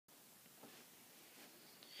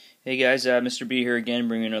Hey guys, Mr. B here again,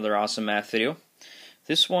 bringing another awesome math video.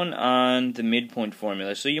 This one on the midpoint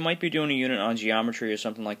formula. So you might be doing a unit on geometry or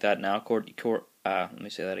something like that now. Let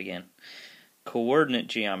me say that again. Coordinate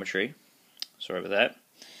geometry. Sorry about that.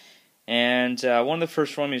 And one of the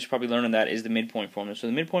first formulas you're probably learning that is the midpoint formula. So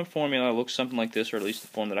the midpoint formula looks something like this, or at least the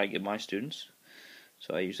form that I give my students.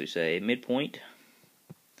 So I usually say midpoint,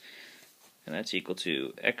 and that's equal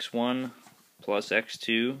to x1 plus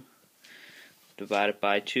x2 divided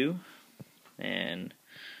by 2, and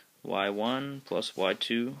y1 plus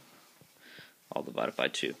y2 all divided by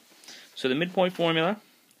 2. So the midpoint formula,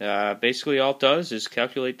 basically all it does is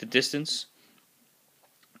calculate the distance,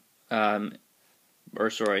 the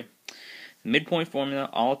midpoint formula,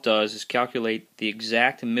 all it does is calculate the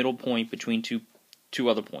exact middle point between two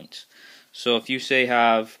other points. So if you say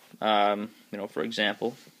have, for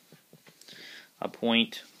example, a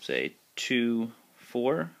point, say 2,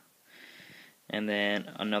 4, and then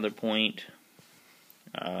another point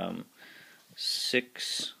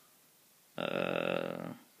 6,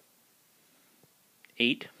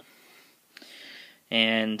 8,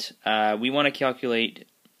 and we want to calculate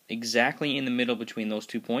exactly in the middle between those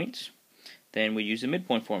 2 points. Then we use the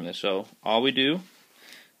midpoint formula. So all we do,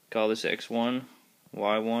 call this x1,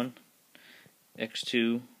 y1,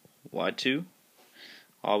 x2, y2.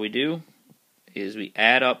 All we do is we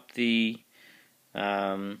add up the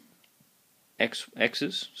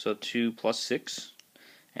x's, so 2 plus 6,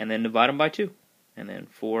 and then divide them by 2, and then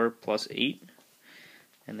 4 plus 8,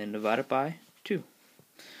 and then divide it by 2.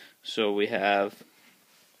 So we have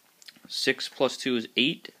 6 plus 2 is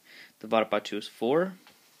 8, divided by 2 is 4,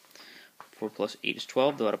 4 plus 8 is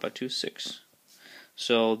 12, divided by 2 is 6.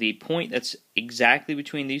 So the point that's exactly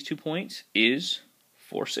between these 2 points is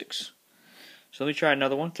 4, 6. So let me try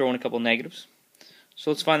another one, throw in a couple negatives.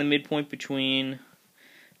 So let's find the midpoint between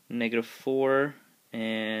 -4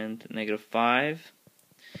 and -5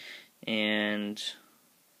 and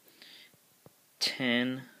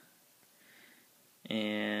 10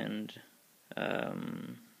 and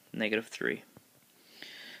 -3.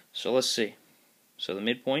 So let's see. So the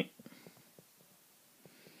midpoint,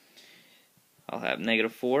 I'll have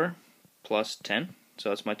 -4 plus 10, so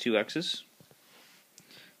that's my 2 x's,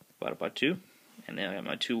 divided by 2, and then I got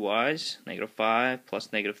my 2 y's, -5 plus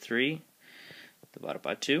 -3, divided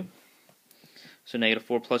by 2. So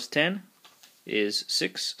 -4 plus 10 is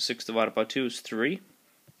 6. 6 divided by 2 is 3.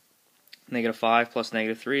 -5 plus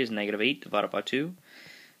 -3 is -8 divided by 2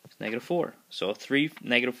 is -4. So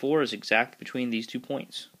 -4 is exact between these 2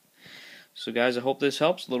 points. So guys, I hope this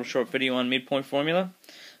helps. A little short video on midpoint formula.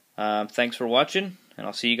 Thanks for watching, and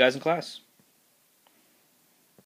I'll see you guys in class.